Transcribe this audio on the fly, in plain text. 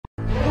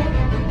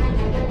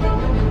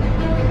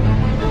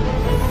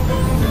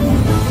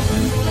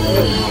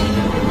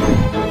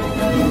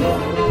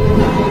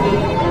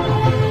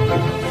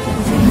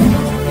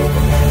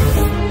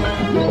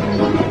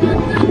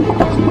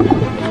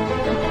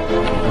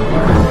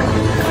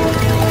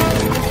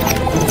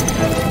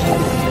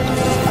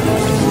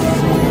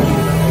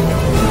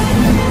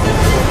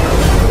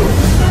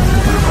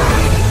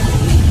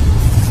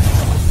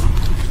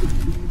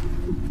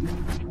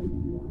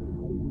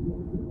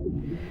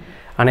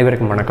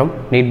அனைவருக்கும் வணக்கம்.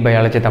 NEET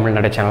biology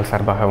Tamil Nadu channel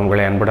சார்பாக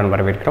உங்களை அன்புடன்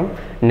வரவேற்கிறோம்.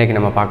 இன்றைக்கி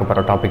நம்ம பார்க்க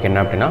போகிற டாபிக்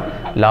என்ன அப்படின்னா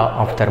லா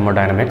ஆஃப்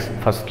தெர்மோடைனமிக்ஸ்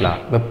ஃபர்ஸ்ட் லா,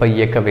 வெப்ப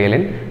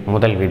இயக்கவியலின்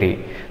முதல் விதி.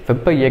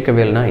 வெப்ப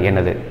இயக்கவியல்னா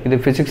என்னது? இது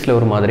ஃபிசிக்ஸில்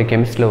ஒரு மாதிரி,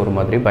 கெமிஸ்ட்ரியில் ஒரு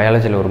மாதிரி,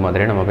 பயாலஜியில் ஒரு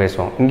மாதிரி நம்ம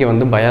பேசுவோம். இங்கே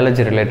வந்து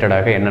பயாலஜி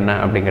ரிலேட்டடாக என்னென்ன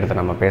அப்படிங்கிறத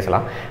நம்ம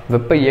பேசலாம்.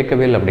 வெப்ப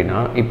இயக்கவியல் அப்படின்னா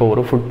இப்போ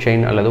ஒரு ஃபுட்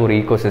செயின் அல்லது ஒரு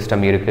ஈகோ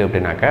சிஸ்டம் இருக்குது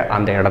அப்படின்னாக்க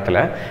அந்த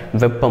இடத்துல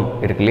வெப்பம்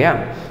இருக்கு இல்லையா,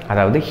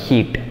 அதாவது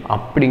ஹீட்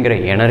அப்படிங்கிற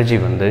எனர்ஜி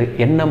வந்து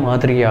என்ன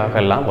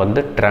மாதிரியாகலாம்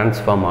வந்து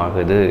டிரான்ஸ்ஃபார்ம்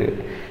ஆகுது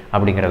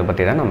அப்படிங்கிறத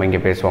பற்றி தான் நம்ம இங்கே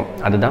பேசுவோம்.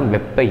 அதுதான்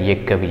வெப்ப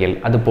இயக்கவியல்.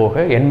 அது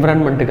போக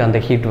என்விரான்மெண்ட்டுக்கு அந்த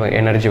ஹீட்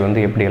எனர்ஜி வந்து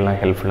எப்படியெல்லாம்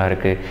ஹெல்ப்ஃபுல்லாக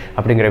இருக்குது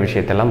அப்படிங்கிற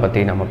விஷயத்தெல்லாம்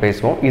பற்றி நம்ம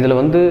பேசுவோம். இதில்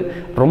வந்து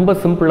ரொம்ப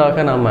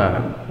சிம்பிளாக நாம்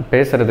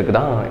பேசுகிறதுக்கு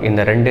தான்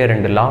இந்த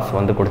ரெண்டு லாஸ்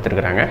வந்து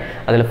கொடுத்துருக்குறாங்க.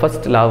 அதில்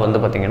ஃபர்ஸ்ட் லா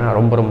வந்து பார்த்திங்கன்னா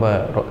ரொம்ப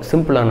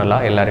சிம்பிளான லா,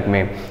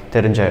 எல்லாருக்குமே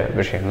தெரிஞ்ச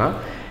விஷயம்தான்.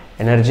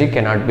 Energy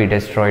cannot be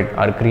destroyed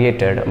or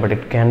created, but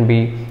it can be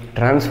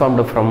transformed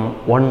from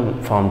one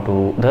form to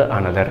the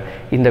another.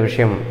 இந்த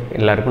விஷயம்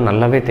எல்லாருக்கும்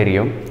நல்லாவே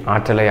தெரியும்.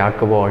 ஆற்றலை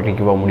ஆக்கவோ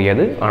அழிக்கவோ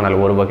முடியாது, ஆனால்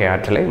ஒரு வகை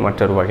ஆற்றலை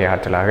மற்றொரு வகை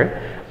ஆற்றலாக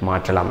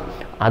மாற்றலாம்.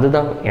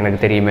 அதுதான் எனக்கு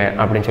தெரியுமே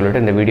அப்படின்னு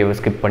சொல்லிட்டு இந்த வீடியோவை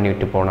ஸ்கிப்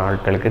பண்ணிவிட்டு போன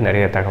ஆட்களுக்கு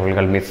நிறைய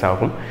தகவல்கள் மிஸ்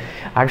ஆகும்.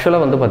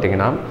 ஆக்சுவலாக வந்து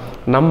பார்த்திங்கன்னா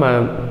நம்ம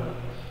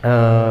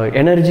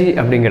எனர்ஜி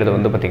அப்படிங்கிறது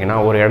வந்து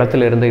பார்த்திங்கன்னா ஒரு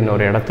இடத்துல இருந்து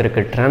இன்னொரு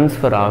இடத்திற்கு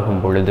டிரான்ஸ்ஃபர்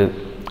ஆகும் பொழுது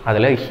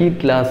அதில்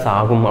ஹீட் லாஸ்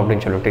ஆகும்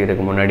அப்படின்னு சொல்லிட்டு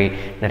இதுக்கு முன்னாடி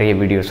நிறைய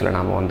வீடியோஸில்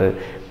நாம் வந்து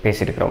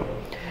பேசியிருக்கிறோம்.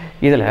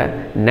 இதில்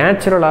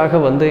நேச்சுரலாக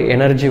வந்து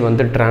எனர்ஜி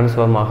வந்து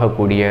டிரான்ஸ்ஃபார்ம்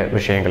ஆகக்கூடிய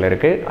விஷயங்கள்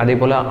இருக்குது. அதே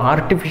போல்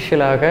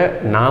ஆர்டிஃபிஷியலாக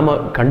நாம்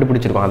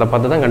கண்டுபிடிச்சிருக்கோம், அதை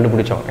பார்த்து தான்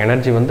கண்டுபிடிச்சோம்.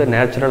 எனர்ஜி வந்து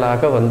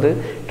நேச்சுரலாக வந்து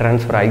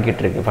டிரான்ஸ்ஃபர்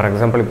ஆகிக்கிட்டு இருக்குது. ஃபார்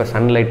எக்ஸாம்பிள் இப்போ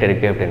சன்லைட்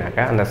இருக்குது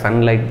அப்படின்னாக்கா அந்த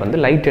சன்லைட் வந்து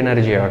லைட்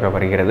எனர்ஜியாக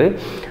வருகிறது.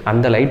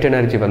 அந்த லைட்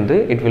எனர்ஜி வந்து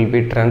it will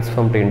be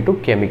transformed into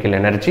chemical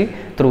energy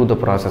through the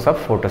process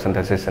of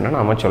ஃபோட்டோசிந்தசிஸ்ன்னு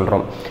நாம்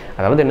சொல்கிறோம்.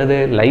 அதாவது என்னது,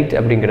 லைட்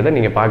அப்படிங்கிறத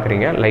நீங்கள்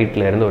பார்க்குறீங்க,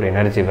 லைட்டில் இருந்து ஒரு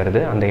எனர்ஜி வருது.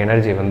 அந்த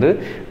எனர்ஜி வந்து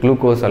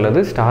குளுக்கோஸ் அல்லது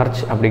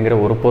ஸ்டார்ச் அப்படிங்கிற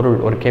ஒரு பொருள்,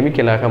 ஒரு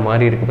கெமிக்கலாக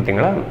மாறி இருக்குது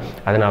பார்த்தீங்களா.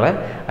 அதனால்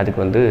அதுக்கு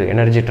வந்து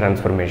எனர்ஜி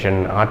டிரான்ஸ்ஃபர்மேஷன்,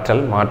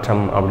 ஆற்றல்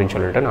மாற்றம் அப்படின்னு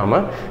சொல்லிட்டு நாம்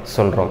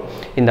சொல்கிறோம்.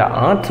 இந்த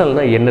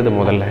ஆற்றல்னால் என்னது?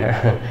 முதல்ல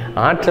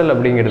ஆற்றல்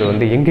அப்படிங்கிறது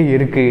வந்து எங்கே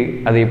இருக்குது,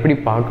 அதை எப்படி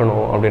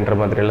பார்க்கணும் அப்படின்ற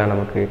மாதிரிலாம்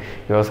நமக்கு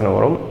யோசனை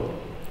வரும்.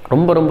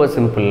 ரொம்ப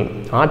சிம்பிள்.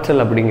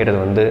 ஆற்றல் அப்படிங்கிறது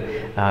வந்து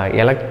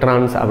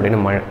எலக்ட்ரான்ஸ் அப்படின்னு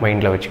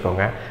மைண்டில்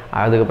வச்சுக்கோங்க.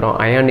 அதுக்கப்புறம்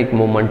அயானிக்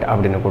மூமெண்ட்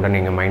அப்படின்னு கூட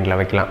நீங்கள் மைண்டில்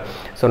வைக்கலாம்.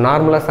 ஸோ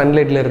நார்மலாக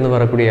சன்லைட்லேருந்து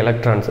வரக்கூடிய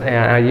எலக்ட்ரான்ஸ்,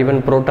 ஈவன்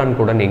புரோட்டான்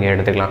கூட நீங்கள்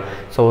எடுத்துக்கலாம்.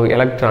 ஸோ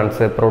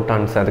எலக்ட்ரான்ஸு,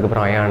 புரோட்டான்ஸ்,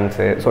 அதுக்கப்புறம்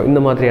அயான்ஸு, ஸோ இந்த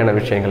மாதிரியான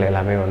விஷயங்கள்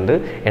எல்லாமே வந்து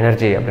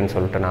எனர்ஜி அப்படின்னு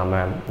சொல்லிட்டு நாம்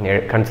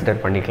கன்சிடர்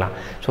பண்ணிக்கலாம்.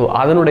 ஸோ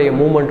அதனுடைய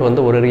மூமெண்ட்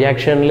வந்து ஒரு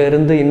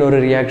ரியாக்ஷன்லேருந்து இன்னொரு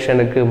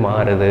ரியாக்ஷனுக்கு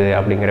மாறுது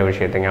அப்படிங்கிற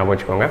விஷயத்தை ஞாபகம்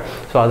வச்சுக்கோங்க.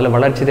 ஸோ அதில்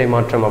வளர்ச்சிதை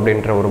மாற்றம்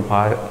அப்படின்ற ஒரு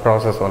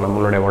ப்ராசஸ்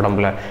நம்மளுடைய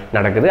உடம்புல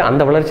நடக்குது.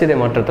 அந்த வளர்ச்சிதை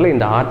மாற்றத்தில்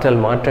இந்த ஆற்றல்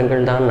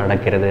மாற்றங்கள் தான்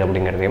நடக்கிறது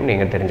அப்படிங்கிறதையும்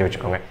நீங்கள் தெரிஞ்சு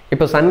வச்சுக்கோங்க.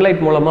 இப்போ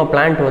சன்லைட் மூலமாக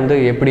பிளான்ட் வந்து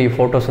எப்படி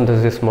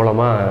ஃபோட்டோசிந்தசிஸ்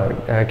மூலமாக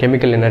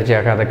கெமிக்கல்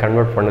எனர்ஜியாக அதை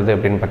கன்வெர்ட் பண்ணுது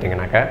அப்படின்னு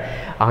பார்த்தீங்கன்னாக்கா,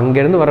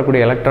 அங்கேருந்து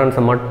வரக்கூடிய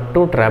எலக்ட்ரான்ஸை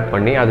மட்டும் ட்ராப்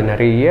பண்ணி அது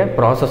நிறைய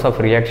ப்ராசஸ்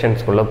ஆஃப்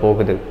ரியாக்ஷன்ஸ்குள்ளே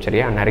போகுது.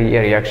 சரியா,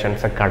 நிறைய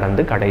ரியாக்ஷன்ஸை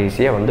கடந்து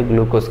கடைசியாக வந்து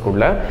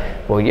குளுக்கோஸ்குள்ளே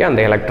போய்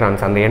அந்த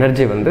எலக்ட்ரான்ஸ், அந்த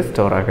எனர்ஜி வந்து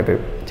ஸ்டோர் ஆகுது.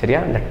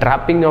 சரியா, இந்த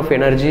ட்ராப்பிங் ஆஃப்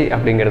எனர்ஜி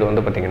அப்படிங்கிறது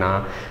வந்து பார்த்திங்கன்னா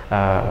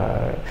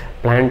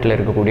பிளான்ட்டில்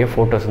இருக்கக்கூடிய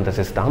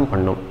ஃபோட்டோசிந்தசிஸ் தான்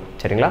பண்ணும்.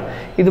 சரிங்களா,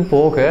 இது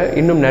போக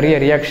இன்னும் நிறைய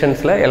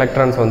ரியாக்ஷன்ஸில்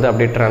எலக்ட்ரான்ஸ் வந்து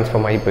அப்படியே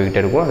ட்ரான்ஸ்ஃபார்ம் ஆகி போய்கிட்டே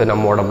இருக்கும். அது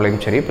நம்ம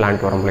உடம்புலையும் சரி,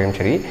 பிளான்ட் உடம்புலையும்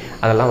சரி,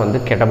 அதெல்லாம் வந்து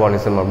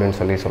கெட்டபாலிசம் அப்படின்னு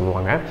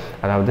சொல்லுவாங்க.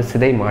 அதாவது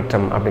சிதை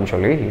மாற்றம் அப்படின்னு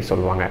சொல்லி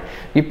சொல்லுவாங்க.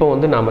 இப்போ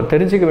வந்து நாம்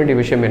தெரிஞ்சிக்க வேண்டிய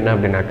விஷயம் என்ன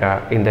அப்படின்னாக்கா,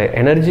 இந்த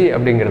எனர்ஜி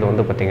அப்படிங்கிறது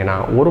வந்து பார்த்திங்கன்னா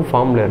ஒரு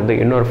ஃபார்மில் இருந்து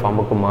இன்னொரு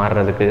ஃபார்முக்கு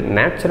மாறுறதுக்கு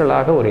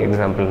நேச்சுரலாக ஒரு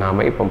எக்ஸாம்பிள்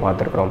நாம் இப்போ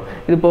பார்த்துருக்குறோம்.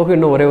 இது போக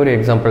இன்னும் ஒரே ஒரு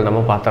எக்ஸாம்பிள்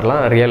நம்ம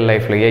பார்த்துடலாம். ரியல்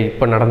லைஃப்லேயே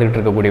இப்போ நடந்துகிட்டு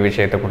இருக்கக்கூடிய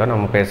விஷயத்தை கூட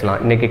நம்ம பேசலாம்.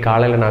 இன்றைக்கி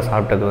காலையில் நான்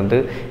சாப்பிட்டது வந்து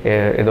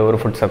ஏதோ ஒரு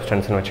ஃபுட்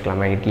சப்ஸ்டன்ஸ்னு வச்சுக்கலாம்,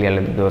 இட்லி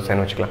அல்லது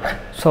தோசைன்னு வச்சுக்கலாம்.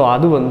 ஸோ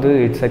அது வந்து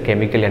இட்ஸ் அ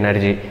கெமிக்கல்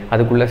எனர்ஜி.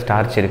 அதுக்குள்ளே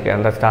ஸ்டார்ச் இருக்குது.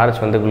 அந்த ஸ்டார்ச்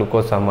வந்து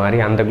குளுக்கோஸாக மாறி,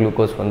 அந்த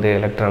குளுக்கோஸ் வந்து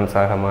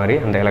எலக்ட்ரான்ஸாக மாறி,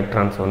 அந்த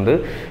எலக்ட்ரான்ஸ் வந்து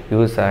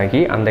யூஸ்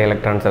ஆகி அந்த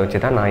எலக்ட்ரான்ஸை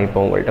வச்சு தான் நான் இப்போ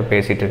உங்கள்கிட்ட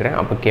பேசிகிட்டு இருக்கிறேன்.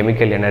 அப்போ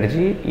chemical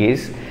energy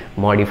is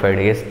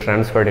modified, is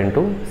transferred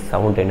into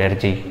sound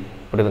energy.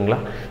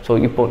 புரியுதுங்களா? ஸோ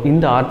இப்போ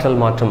இந்த ஆற்றல்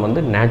மாற்றம்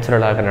வந்து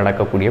நேச்சுரலாக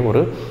நடக்கக்கூடிய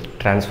ஒரு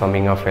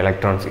டிரான்ஸ்ஃபார்மிங் ஆஃப்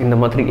எலக்ட்ரான்ஸ். இந்த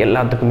மாதிரி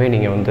எல்லாத்துக்குமே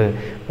நீங்கள் வந்து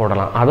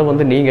போடலாம். அதை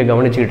வந்து நீங்கள்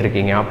கவனிச்சுக்கிட்டு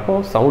இருக்கீங்க.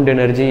 அப்போது sound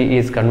energy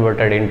is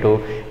converted into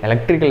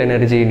electrical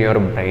energy in your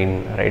brain.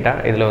 ரைட்டா,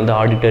 இதில் வந்து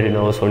ஆடிட்டரி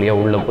நர்வ்ஸ்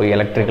வழியாக உள்ளே போய்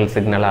எலக்ட்ரிக்கல்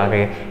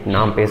சிக்னலாக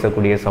நாம்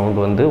பேசக்கூடிய சவுண்ட்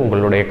வந்து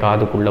உங்களுடைய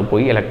காதுக்குள்ளே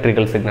போய்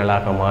எலக்ட்ரிக்கல்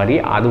சிக்னலாக மாறி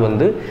அது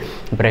வந்து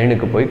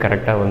பிரெயினுக்கு போய்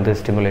கரெக்டாக வந்து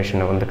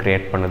ஸ்டிமுலேஷனை வந்து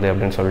க்ரியேட் பண்ணுது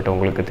அப்படின்னு சொல்லிட்டு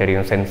உங்களுக்கு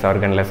தெரியும். சென்ஸ்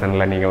ஆர்கன்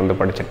லெசனில் நீங்கள் வந்து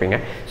படிச்சிருப்பீங்க.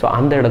 ஸோ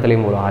அந்த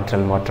இடத்துலையும் ஒரு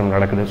ஆற்றல் மாற்றம்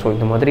நடக்குது. ஸோ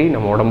இந்த மாதிரி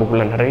நம்ம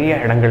உடம்புக்குள்ளே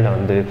நிறைய இடங்களில்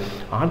வந்து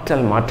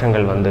ஆற்றல்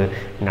மாற்றங்கள் வந்து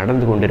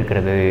நடந்து கொண்டு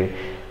இருக்கிறது.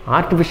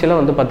 ஆர்டிஃபிஷியலாக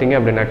வந்து பார்த்திங்க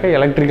அப்படின்னாக்கா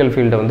எலக்ட்ரிக்கல்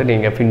ஃபீல்டை வந்து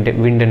நீங்கள்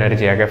விண்ட்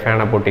எனர்ஜியாக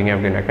ஃபேனை போட்டிங்க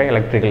அப்படின்னாக்கா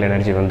எலக்ட்ரிக்கல்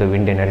எனர்ஜி வந்து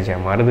விண்ட்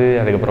எனர்ஜியாக மாறுது.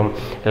 அதுக்கப்புறம்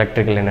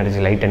எலக்ட்ரிக்கல் எனர்ஜி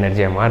லைட்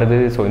எனர்ஜியாக மாறுது.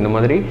 ஸோ இந்த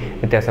மாதிரி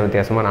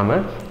வித்தியாசமாக நாம்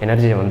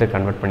எனர்ஜியை வந்து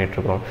கன்வெர்ட்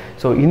பண்ணிகிட்ருக்கோம்.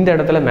 ஸோ இந்த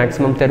இடத்துல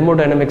மேக்ஸிமம்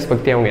தெர்மோடைனமிக்ஸ்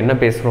பற்றி அவங்க என்ன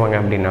பேசுவாங்க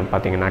அப்படின்னா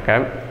பார்த்தீங்கன்னாக்கா,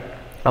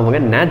 அவங்க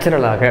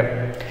நேச்சுரலாக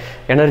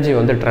எனர்ஜி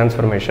வந்து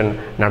டிரான்ஸ்ஃபர்மேஷன்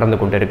நடந்து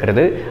கொண்டு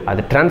இருக்கிறது.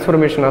 அது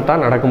டிரான்ஸ்ஃபர்மேஷனாக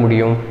தான் நடக்க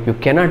முடியும். You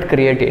cannot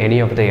create any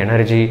of the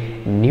energy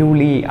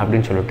newly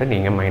அப்படின்னு சொல்லிட்டு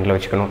நீங்கள் மைண்டில்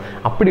வச்சுக்கணும்.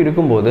 அப்படி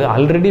இருக்கும்போது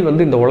ஆல்ரெடி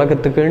வந்து இந்த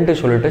உலகத்துக்குன்ட்டு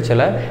சொல்லிட்டு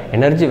சில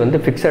எனர்ஜி வந்து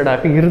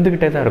ஃபிக்ஸடாக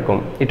இருந்துக்கிட்டே தான்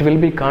இருக்கும். It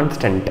will be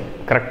constant.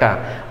 கரெக்டாக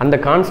அந்த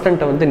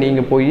கான்ஸ்டண்ட்டை வந்து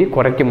நீங்கள் போய்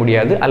குறைக்க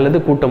முடியாது அல்லது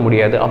கூட்ட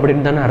முடியாது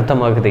அப்படின்னு தானே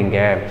அர்த்தமாகுது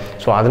இங்கே.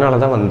 ஸோ அதனால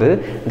தான் வந்து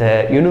the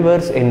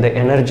universe in the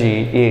energy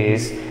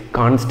is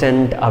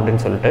constant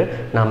அப்படின்னு சொல்லிட்டு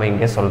நாம்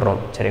இங்கே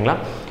சொல்கிறோம். சரிங்களா?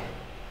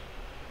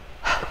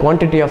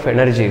 Quantity of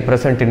energy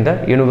present in the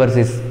universe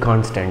is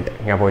constant.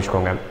 ஞாபகம்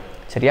வச்சுக்கோங்க.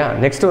 சரியா?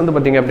 நெக்ஸ்ட் வந்து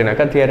பார்த்திங்க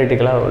அப்படின்னாக்கா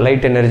தியரிட்டிக்கலாக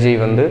லைட் எனர்ஜி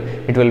வந்து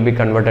it will be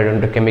converted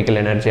into chemical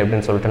energy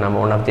அப்படின்னு சொல்லிட்டு நம்ம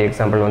ஒன் ஆஃப் தி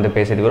எக்ஸாம்பிள் வந்து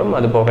பேசியிருக்கிறோம்.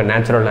 அது போக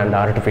நேச்சுரல் அண்ட்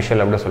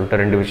ஆர்டிஃபிஷியல் அப்படின்னு சொல்லிட்டு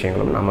 2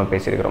 விஷயங்களும் நம்ம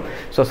பேசியிருக்கிறோம்.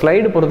 ஸோ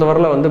ஸ்லைடு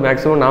பொறுத்தவரையில் வந்து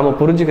மேக்ஸிமம் நாம்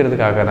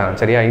புரிஞ்சுக்கிறதுக்காக தான்.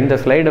 சரியா? இந்த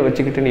ஸ்லைடை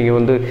வச்சுக்கிட்டு நீங்கள்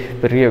வந்து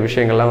பெரிய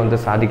விஷயங்கள்லாம் வந்து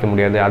சாதிக்க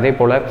முடியாது. அதே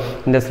போல்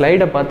இந்த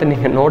ஸ்லைடை பார்த்து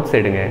நீங்கள் நோட்ஸ்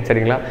எடுங்க.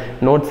 சரிங்களா?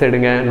 நோட்ஸ்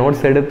எடுங்க.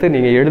 நோட்ஸ் எடுத்து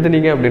நீங்கள்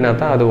எழுதுனீங்க அப்படின்னா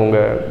தான் அது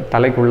உங்கள்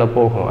தலைக்குள்ளே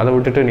போகும். அதை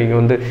விட்டுட்டு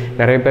நீங்கள் வந்து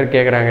நிறைய பேர்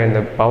கேட்குறாங்க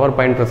இந்த பவர்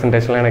பாயிண்ட்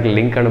ப்ரெசன்டேஷன்லாம் எனக்கு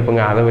லிங்க்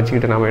அனுப்புங்க, அதை வச்சுக்கிட்டு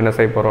நம்ம என்ன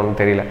செய்ய போகிறோம்னு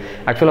தெரியல.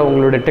 ஆக்சுவலாக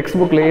உங்களுடைய டெக்ஸ்ட்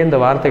புக்லேயே இந்த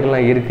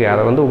வார்த்தைகள்லாம் இருக்குது.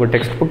 அதை வந்து உங்கள்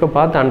டெக்ஸ்ட் புக்கை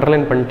பார்த்து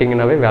அண்டர்லைன்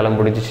பண்ணிட்டீங்கன்னாவே வேலை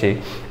முடிஞ்சிச்சு.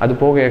 அது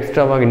போக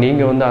எக்ஸ்ட்ராவாக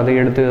நீங்கள் வந்து அதை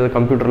எடுத்து அதை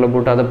கம்ப்யூட்டரில்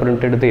போட்டு அதை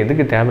பிரிண்ட் எடுத்து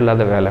எதுக்கு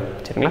தேவையில்லாத வேலை.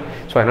 சரிங்களா?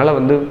 ஸோ அதனால்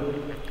வந்து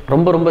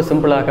ரொம்ப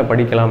சிம்பிளாக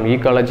படிக்கலாம்.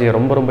 ஈக்காலஜியை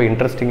ரொம்ப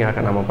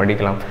இன்ட்ரெஸ்டிங்காக நம்ம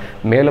படிக்கலாம்.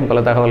 மேலும்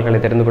பல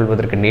தகவல்களை தெரிந்து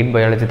கொள்வதற்கு நீட்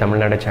பயாலஜி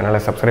தமிழ்நாடு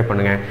சேனலை சப்ஸ்கிரைப்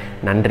பண்ணுங்கள்.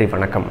 நன்றி,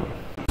 வணக்கம்.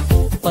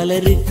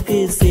 பலருக்கு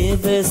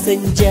சேவை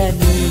செஞ்ச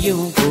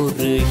நீயும்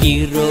ஒரு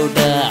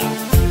ஹீரோடா.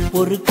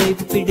 ஒரு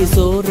கைப்பிடி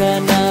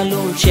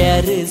சோறானாலும்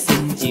ஷேர்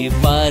செஞ்சு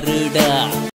பாருடா.